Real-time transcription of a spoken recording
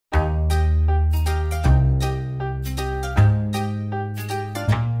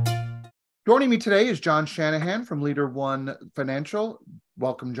Joining me today is John Shannahan from LeaderOne Financial.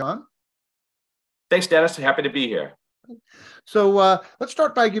 Welcome, John. Thanks, Dennis. Happy to be here. So let's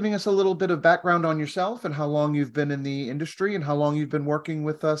start by giving us a little bit of background on yourself and how long you've been in the industry and how long you've been working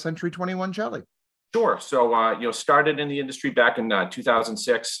with Century 21 Celli. Sure. So, started in the industry back in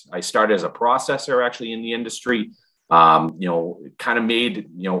 2006. I started as a processor actually in the industry. Kind of made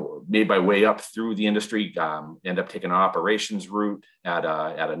my way up through the industry. Ended up taking an operations route at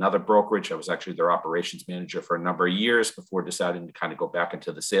another brokerage. I was actually their operations manager for a number of years before deciding to kind of go back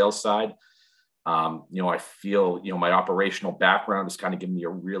into the sales side. I feel, my operational background has kind of given me a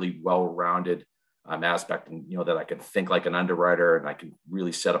really well-rounded aspect, and, that I can think like an underwriter and I can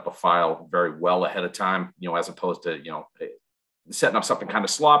really set up a file very well ahead of time, as opposed to, setting up something kind of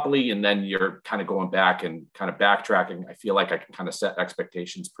sloppily and then you're kind of going back and kind of backtracking. I feel like I can kind of set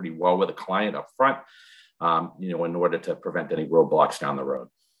expectations pretty well with a client up front, in order to prevent any roadblocks down the road.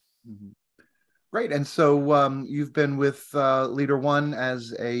 Mm-hmm. Great. And so you've been with LeaderOne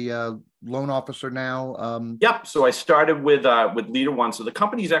as a loan officer now. Yep. So I started with LeaderOne. So the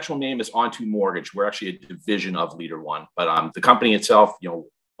company's actual name is Onto Mortgage. We're actually a division of LeaderOne, but the company itself,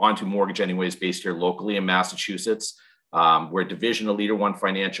 Onto Mortgage anyway, is based here locally in Massachusetts. We're a division of LeaderOne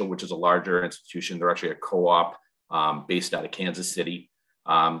Financial, which is a larger institution. They're actually a co-op based out of Kansas City.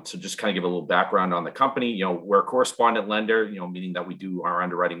 So just kind of give a little background on the company. We're a correspondent lender, meaning that we do our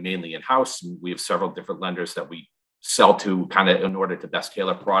underwriting mainly in-house. And we have several different lenders that we sell to kind of in order to best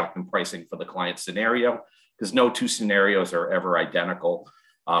tailor product and pricing for the client scenario, because no two scenarios are ever identical.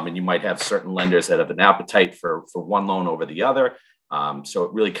 And you might have certain lenders that have an appetite for one loan over the other. So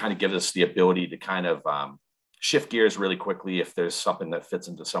it really kind of gives us the ability to kind of shift gears really quickly if there's something that fits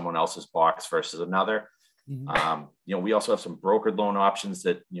into someone else's box versus another. Mm-hmm. We also have some brokered loan options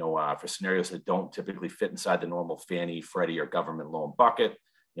that, for scenarios that don't typically fit inside the normal Fannie, Freddie, or government loan bucket,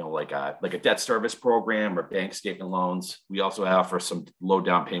 like a debt service program or bank statement loans. We also have for some low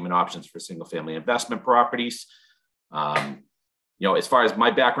down payment options for single family investment properties. As far as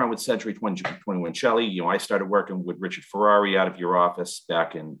my background with Century 21 Celli, I started working with Richard Ferrari out of your office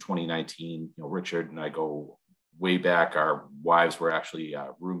back in 2019. Richard and I go way back. Our wives were actually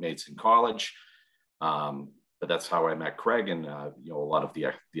roommates in college. But that's how I met Craig and, a lot of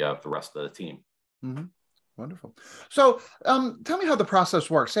the rest of the team. Mm-hmm. Wonderful. So tell me how the process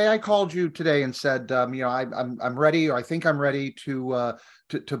works. Say I called you today and said, I'm ready, or I think I'm ready to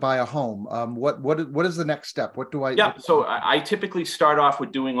buy a home. What is the next step? What do I? Yeah. So I typically start off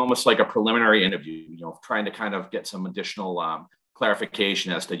with doing almost like a preliminary interview, trying to kind of get some additional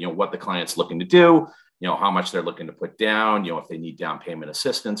clarification as to, what the client's looking to do, how much they're looking to put down, if they need down payment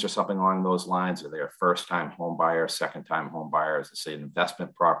assistance or something along those lines. Are they a first-time home buyer, second-time home buyer? Is this an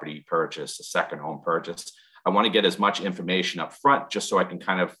investment property purchase, a second home purchase? I want to get as much information up front just so I can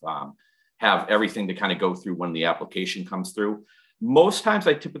kind of have everything to kind of go through when the application comes through. Most times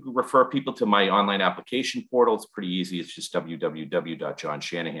I typically refer people to my online application portal. It's pretty easy. It's just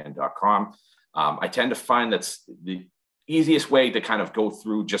www.johnshannahan.com. I tend to find that's the easiest way to kind of go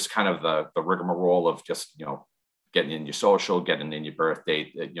through just kind of the rigmarole of just, getting in your social, getting in your birth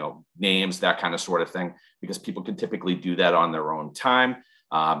date, names, that kind of sort of thing, because people can typically do that on their own time.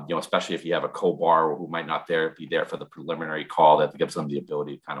 Especially if you have a co-borrower who might not be there for the preliminary call, that gives them the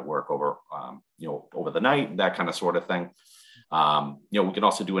ability to kind of work over, over the night, that kind of sort of thing. We can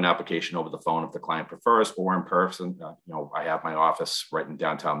also do an application over the phone if the client prefers, or in person. I have my office right in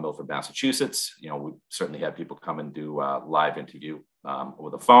downtown Milford, Massachusetts. We certainly have people come and do a live interview over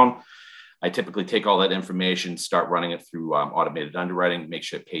the phone. I typically take all that information, start running it through automated underwriting, make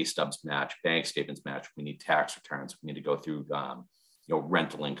sure pay stubs match, bank statements match. We need tax returns. We need to go through,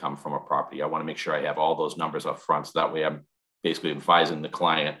 rental income from a property. I want to make sure I have all those numbers up front. So that way I'm basically advising the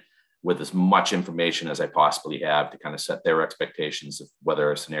client with as much information as I possibly have to kind of set their expectations of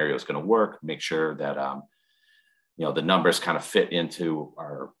whether a scenario is going to work, make sure that, the numbers kind of fit into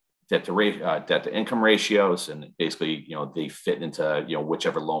our debt to income ratios. And basically, they fit into,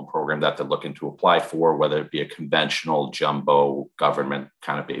 whichever loan program that they're looking to apply for, whether it be a conventional jumbo government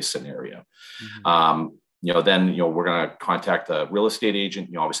kind of based scenario. Mm-hmm. Then we're going to contact the real estate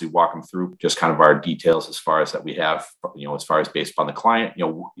agent, obviously walk them through just kind of our details as far as that we have, as far as based upon the client,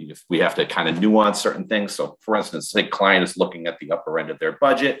 if we have to kind of nuance certain things. So for instance, say client is looking at the upper end of their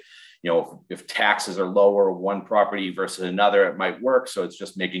budget, if taxes are lower, one property versus another, it might work. So it's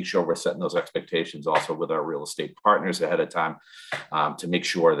just making sure we're setting those expectations also with our real estate partners ahead of time, to make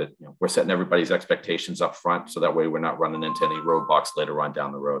sure that we're setting everybody's expectations up front. So that way we're not running into any roadblocks later on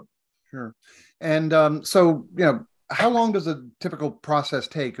down the road. Sure. And so, how long does a typical process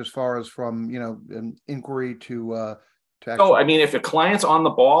take as far as from, an inquiry to to So, actually? I mean, if a client's on the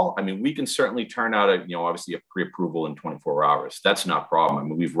ball, I mean, we can certainly turn out obviously a pre-approval in 24 hours. That's not a problem. I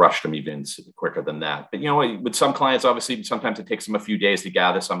mean, we've rushed them even quicker than that. But, with some clients, obviously, sometimes it takes them a few days to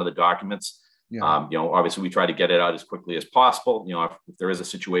gather some of the documents. Yeah. Obviously, we try to get it out as quickly as possible. If there is a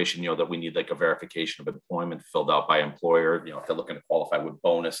situation, that we need like a verification of employment filled out by employer, if they're looking to qualify with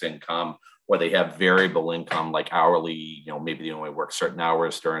bonus income, or they have variable income like hourly, maybe they only work certain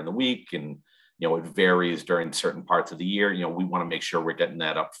hours during the week, and it varies during certain parts of the year. We want to make sure we're getting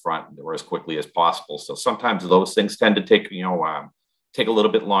that up front or as quickly as possible. So sometimes those things tend to take a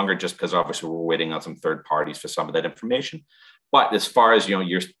little bit longer, just because obviously we're waiting on some third parties for some of that information. But as far as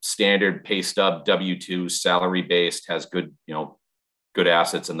your standard pay stub, W-2, salary based, has good good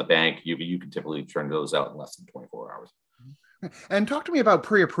assets in the bank, you can typically turn those out in less than 24 hours. And talk to me about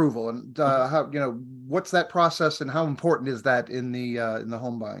pre-approval and how, what's that process and how important is that in the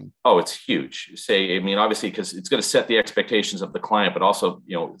home buying? Oh, it's huge. Obviously, because it's going to set the expectations of the client, but also,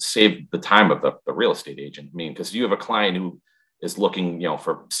 save the time of the real estate agent. Because you have a client who is looking,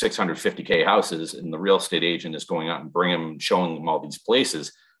 for 650K houses, and the real estate agent is going out and showing them all these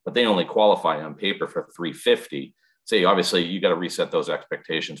places, but they only qualify on paper for 350. Obviously, you got to reset those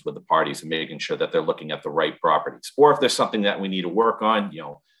expectations with the parties and making sure that they're looking at the right properties. Or if there's something that we need to work on,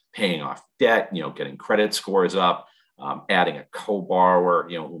 paying off debt, getting credit scores up, adding a co-borrower,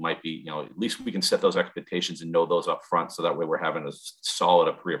 who might be, at least we can set those expectations and know those up front, so that way we're having as solid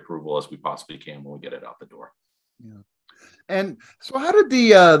a pre-approval as we possibly can when we get it out the door. Yeah. And so how did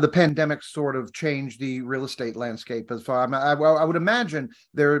the pandemic sort of change the real estate landscape? As far, I would imagine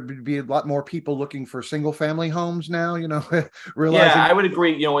there would be a lot more people looking for single family homes now, realizing. Yeah, I would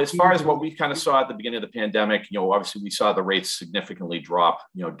agree. As far as what we kind of saw at the beginning of the pandemic, obviously we saw the rates significantly drop,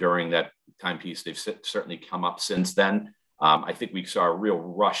 during that timepiece. They've certainly come up since then. I think we saw a real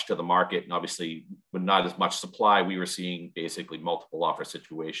rush to the market, and obviously with not as much supply, we were seeing basically multiple offer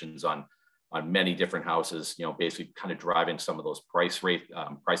situations on many different houses, basically kind of driving some of those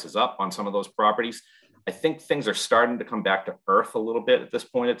prices up on some of those properties. I think things are starting to come back to earth a little bit at this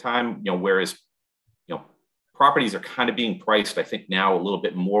point in time, whereas, properties are kind of being priced, I think now a little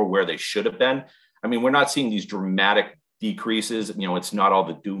bit more where they should have been. We're not seeing these dramatic decreases. It's not all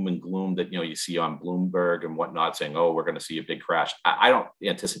the doom and gloom that, you see on Bloomberg and whatnot saying, oh, we're going to see a big crash. I don't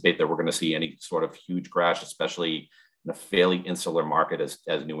anticipate that we're going to see any sort of huge crash, especially in a fairly insular market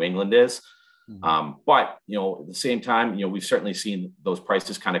as New England is. But, at the same time, we've certainly seen those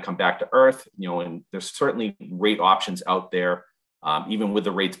prices kind of come back to earth, and there's certainly rate options out there, even with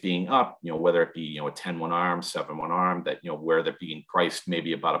the rates being up, whether it be, a 10-1 arm, 7-1 arm, that, where they're being priced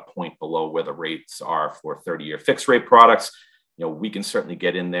maybe about a point below where the rates are for 30-year fixed rate products. We can certainly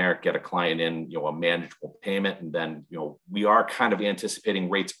get in there, get a client in, a manageable payment. And then, we are kind of anticipating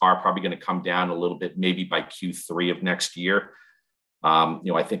rates are probably going to come down a little bit, maybe by Q3 of next year.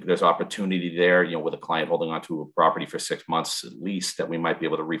 I think there's opportunity there, with a client holding onto a property for 6 months at least, that we might be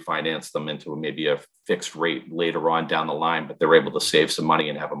able to refinance them into maybe a fixed rate later on down the line, but they're able to save some money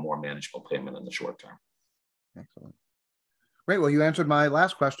and have a more manageable payment in the short term. Excellent. Great. Well, you answered my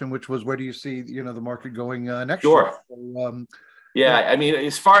last question, which was, where do you see, the market going next Sure. year? So, yeah,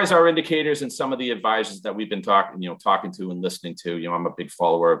 as far as our indicators and some of the advisors that we've been talking to and listening to, I'm a big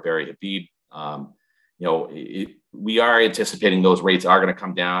follower of Barry Habib. We are anticipating those rates are going to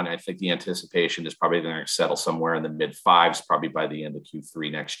come down. I think the anticipation is probably going to settle somewhere in the mid fives, probably by the end of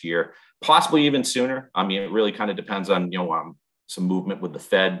Q3 next year, possibly even sooner. It really kind of depends on, some movement with the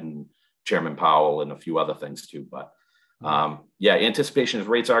Fed and Chairman Powell and a few other things too. But anticipation is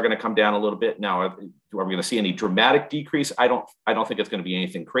rates are going to come down a little bit. Now, are we going to see any dramatic decrease? I don't think it's going to be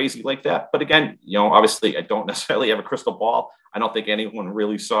anything crazy like that. But again, obviously I don't necessarily have a crystal ball. I don't think anyone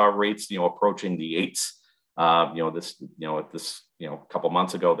really saw rates, approaching the eights, this couple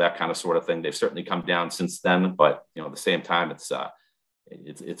months ago, that kind of sort of thing. They've certainly come down since then, but at the same time,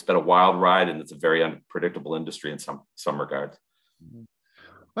 it's been a wild ride, and it's a very unpredictable industry in some regards.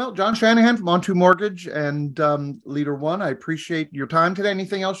 Well, John Shannahan from On2 Mortgage and LeaderOne, I appreciate your time today.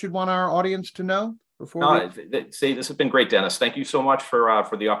 Anything else you'd want our audience to know before? This has been great, Dennis. Thank you so much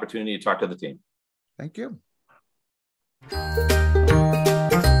for the opportunity to talk to the team. Thank you.